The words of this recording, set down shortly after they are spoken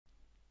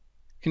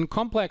In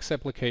complex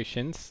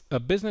applications, a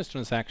business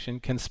transaction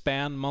can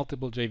span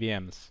multiple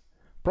JVMs.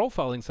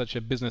 Profiling such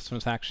a business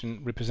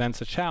transaction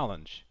represents a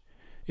challenge.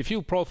 If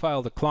you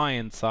profile the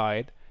client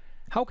side,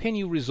 how can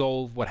you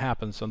resolve what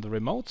happens on the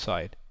remote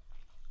side?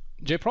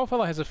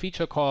 JProfiler has a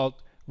feature called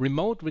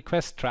Remote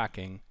Request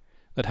Tracking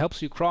that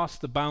helps you cross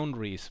the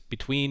boundaries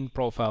between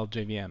profiled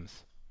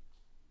JVMs.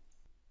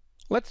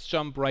 Let's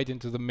jump right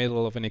into the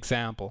middle of an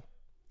example.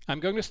 I'm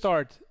going to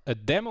start a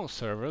demo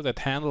server that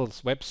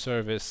handles web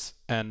service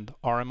and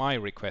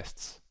RMI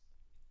requests.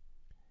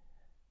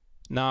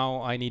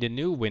 Now I need a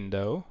new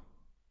window.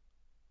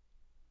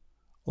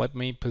 Let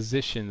me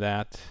position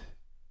that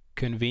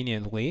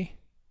conveniently.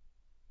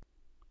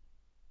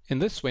 In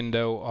this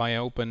window, I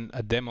open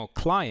a demo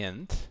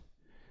client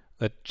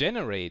that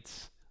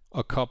generates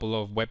a couple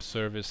of web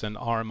service and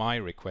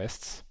RMI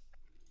requests.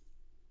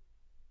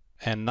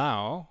 And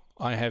now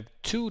I have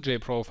two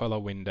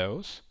JProfiler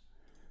windows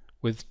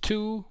with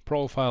two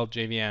profiled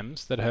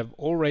JVMs that have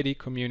already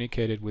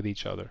communicated with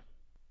each other.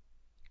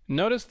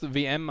 Notice the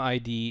VM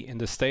ID in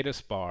the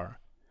status bar.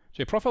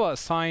 JProfiler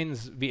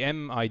assigns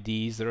VM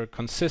IDs that are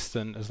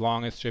consistent as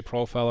long as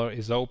JProfiler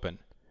is open.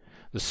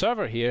 The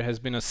server here has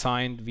been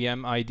assigned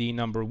VM ID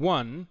number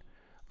 1.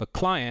 The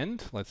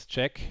client, let's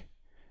check,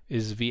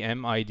 is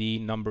VM ID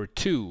number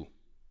 2.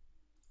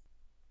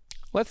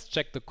 Let's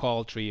check the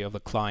call tree of the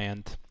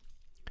client.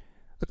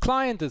 The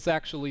client is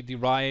actually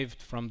derived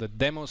from the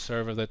demo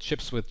server that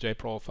ships with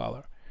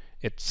JProfiler.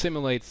 It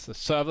simulates a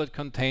servlet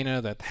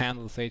container that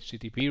handles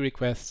HTTP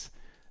requests,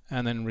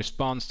 and in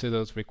response to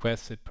those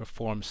requests it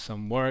performs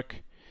some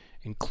work,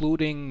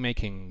 including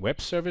making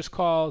web service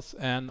calls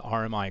and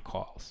RMI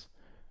calls.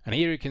 And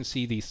here you can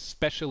see these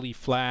specially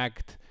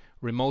flagged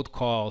remote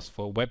calls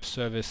for web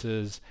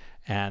services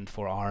and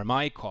for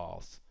RMI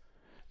calls.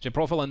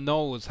 JProfiler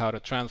knows how to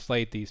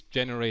translate these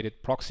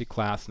generated proxy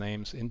class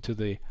names into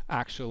the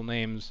actual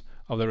names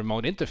of the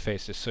remote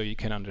interfaces so you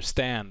can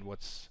understand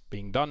what's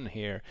being done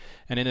here.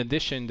 And in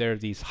addition, there are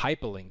these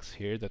hyperlinks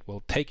here that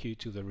will take you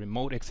to the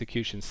remote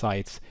execution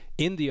sites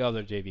in the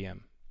other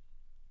JVM.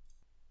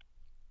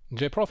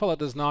 JProfiler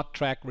does not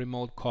track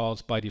remote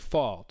calls by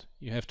default.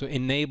 You have to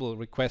enable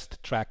request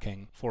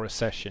tracking for a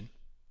session.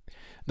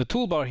 The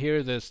toolbar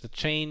here, there's the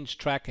Change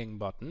Tracking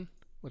button,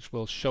 which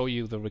will show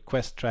you the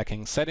request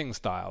tracking settings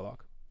dialog.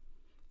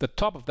 The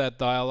top of that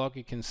dialog,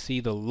 you can see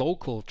the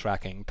local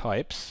tracking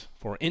types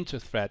for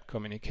inter-thread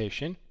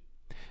communication.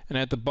 And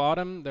at the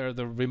bottom, there are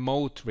the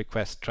remote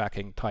request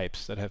tracking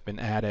types that have been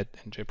added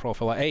in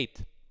JProfiler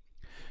 8.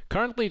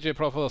 Currently,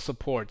 JProfiler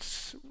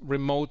supports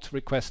remote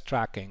request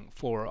tracking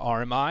for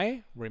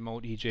RMI,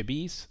 remote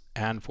EJBs,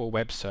 and for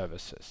web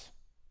services.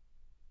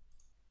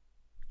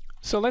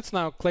 So let's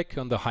now click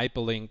on the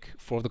hyperlink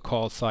for the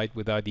call site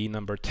with ID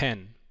number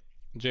 10.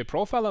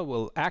 JProfiler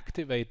will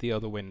activate the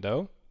other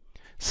window,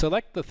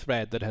 select the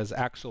thread that has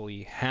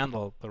actually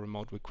handled the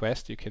remote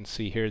request. You can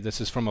see here this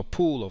is from a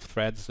pool of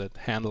threads that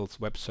handles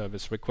web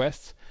service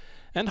requests,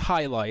 and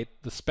highlight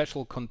the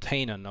special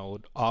container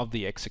node of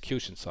the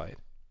execution side.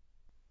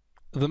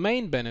 The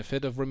main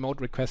benefit of remote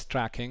request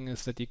tracking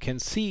is that you can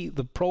see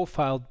the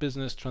profiled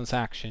business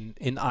transaction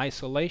in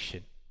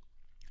isolation.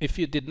 If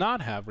you did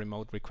not have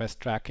remote request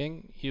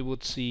tracking, you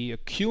would see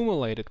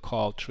accumulated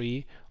call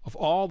tree of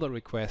all the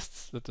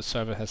requests that the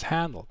server has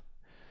handled.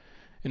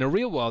 In a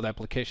real-world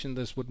application,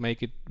 this would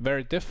make it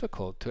very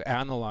difficult to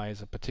analyze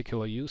a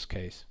particular use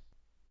case.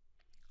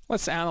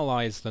 Let's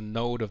analyze the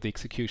node of the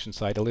execution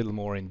site a little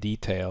more in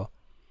detail.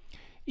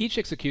 Each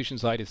execution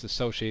site is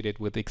associated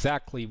with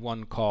exactly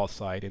one call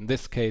site. In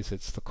this case,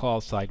 it's the call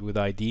site with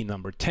ID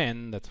number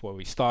 10. That's where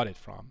we started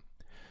from.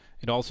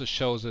 It also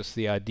shows us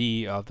the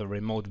ID of the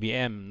remote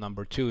VM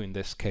number 2 in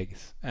this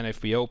case. And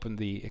if we open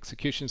the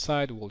execution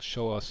site, it will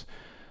show us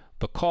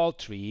the call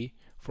tree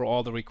for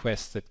all the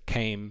requests that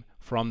came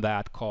from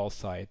that call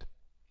site.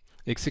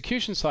 The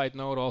execution site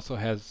node also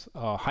has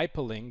a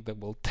hyperlink that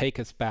will take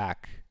us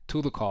back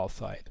to the call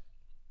site.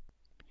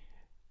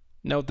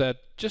 Note that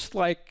just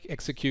like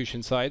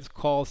execution sites,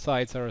 call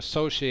sites are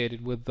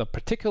associated with a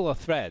particular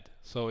thread.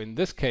 So in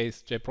this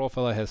case,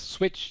 JProfiler has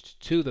switched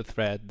to the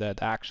thread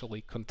that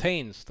actually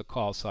contains the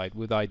call site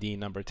with ID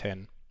number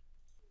 10.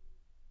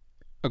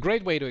 A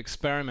great way to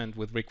experiment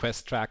with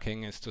request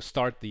tracking is to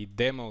start the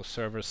demo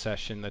server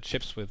session that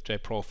ships with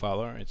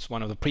JProfiler. It's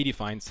one of the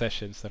predefined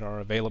sessions that are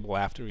available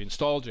after you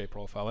install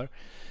JProfiler.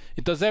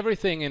 It does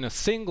everything in a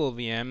single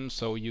VM,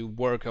 so you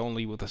work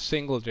only with a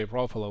single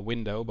JProfiler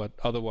window, but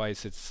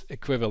otherwise it's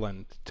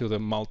equivalent to the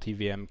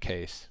multi-VM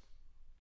case.